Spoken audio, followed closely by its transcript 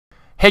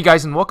Hey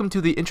guys, and welcome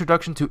to the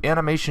Introduction to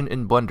Animation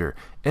in Blender.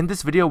 In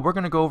this video, we're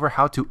going to go over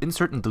how to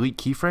insert and delete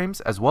keyframes,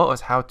 as well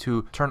as how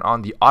to turn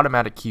on the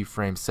automatic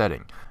keyframe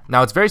setting.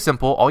 Now, it's very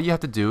simple. All you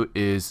have to do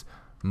is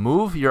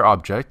move your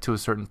object to a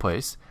certain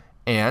place,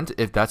 and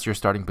if that's your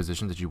starting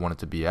position that you want it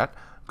to be at,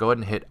 go ahead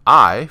and hit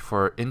I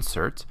for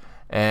insert,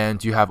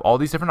 and you have all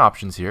these different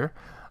options here.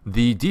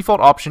 The default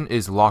option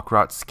is lock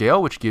rot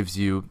scale, which gives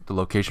you the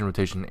location,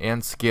 rotation,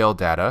 and scale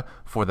data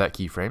for that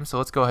keyframe. So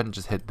let's go ahead and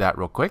just hit that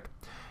real quick.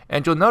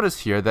 And you'll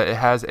notice here that it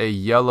has a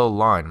yellow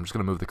line. I'm just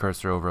going to move the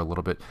cursor over a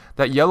little bit.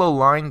 That yellow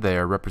line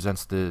there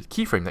represents the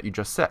keyframe that you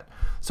just set.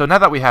 So now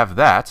that we have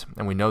that,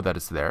 and we know that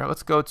it's there,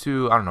 let's go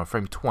to, I don't know,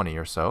 frame 20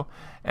 or so,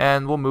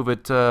 and we'll move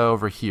it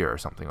over here or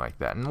something like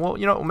that. And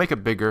we'll make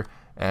it bigger,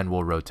 and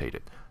we'll rotate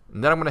it.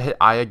 And then I'm going to hit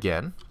I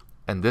again,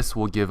 and this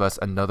will give us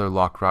another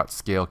lock rot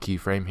scale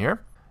keyframe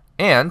here.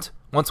 And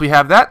once we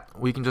have that,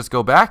 we can just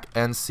go back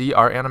and see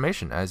our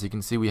animation. As you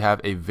can see, we have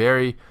a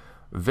very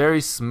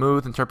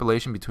smooth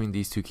interpolation between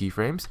these two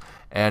keyframes,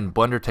 and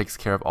Blender takes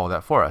care of all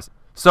that for us.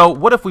 So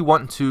what if we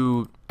want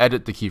to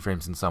edit the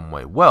keyframes in some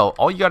way? Well,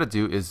 all you got to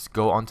do is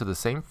go onto the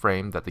same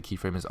frame that the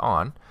keyframe is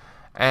on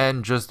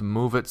and just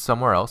move it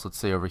somewhere else. Let's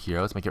say over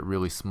here. Let's make it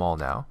really small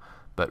now,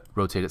 but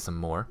rotate it some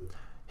more.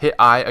 Hit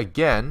I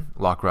again,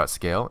 lock rot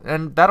scale,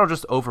 and that'll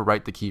just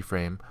overwrite the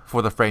keyframe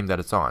for the frame that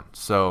it's on.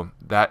 So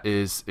that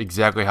is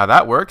exactly how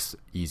that works.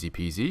 Easy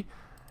peasy.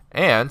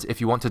 And if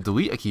you want to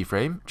delete a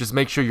keyframe, just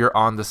make sure you're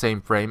on the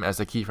same frame as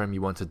the keyframe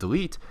you want to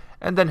delete,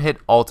 and then hit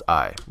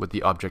Alt-I with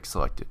the object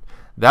selected.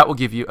 That will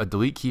give you a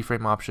delete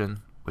keyframe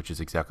option, which is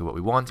exactly what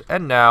we want,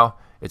 and now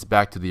it's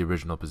back to the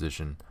original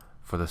position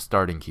for the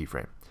starting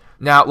keyframe.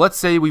 Now, let's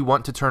say we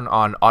want to turn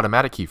on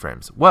automatic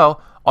keyframes.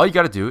 Well, all you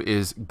got to do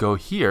is go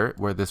here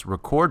where this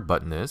record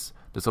button is,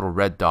 this little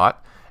red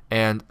dot,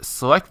 and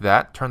select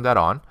that, turn that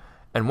on.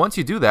 And once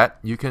you do that,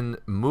 you can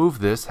move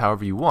this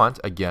however you want.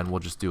 Again, we'll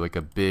just do like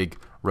a big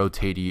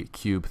rotatey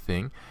cube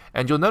thing.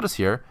 And you'll notice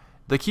here,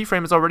 the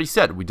keyframe is already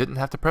set. We didn't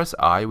have to press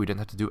I, we didn't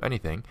have to do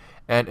anything.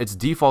 And it's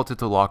defaulted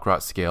to lock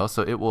rot scale,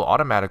 so it will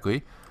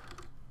automatically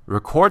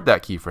record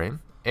that keyframe.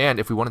 And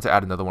if we wanted to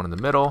add another one in the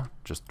middle,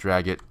 just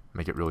drag it,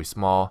 make it really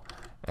small,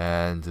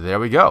 and there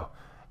we go.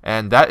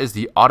 And that is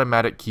the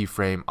automatic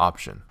keyframe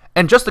option.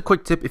 And just a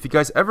quick tip, if you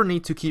guys ever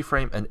need to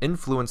keyframe an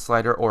influence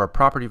slider or a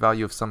property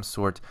value of some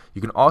sort,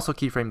 you can also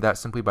keyframe that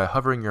simply by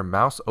hovering your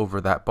mouse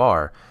over that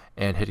bar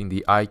and hitting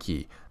the I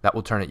key. That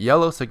will turn it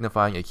yellow,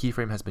 signifying a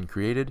keyframe has been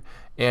created.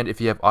 And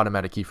if you have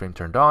automatic keyframe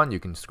turned on, you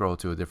can scroll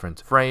to a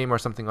different frame or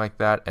something like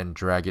that and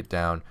drag it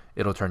down.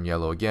 It'll turn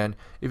yellow again.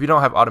 If you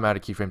don't have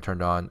automatic keyframe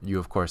turned on, you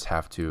of course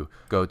have to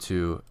go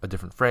to a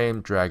different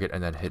frame, drag it,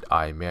 and then hit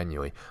I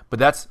manually. But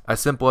that's as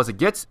simple as it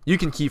gets. You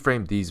can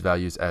keyframe these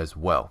values as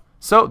well.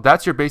 So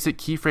that's your basic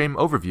keyframe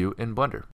overview in Blender.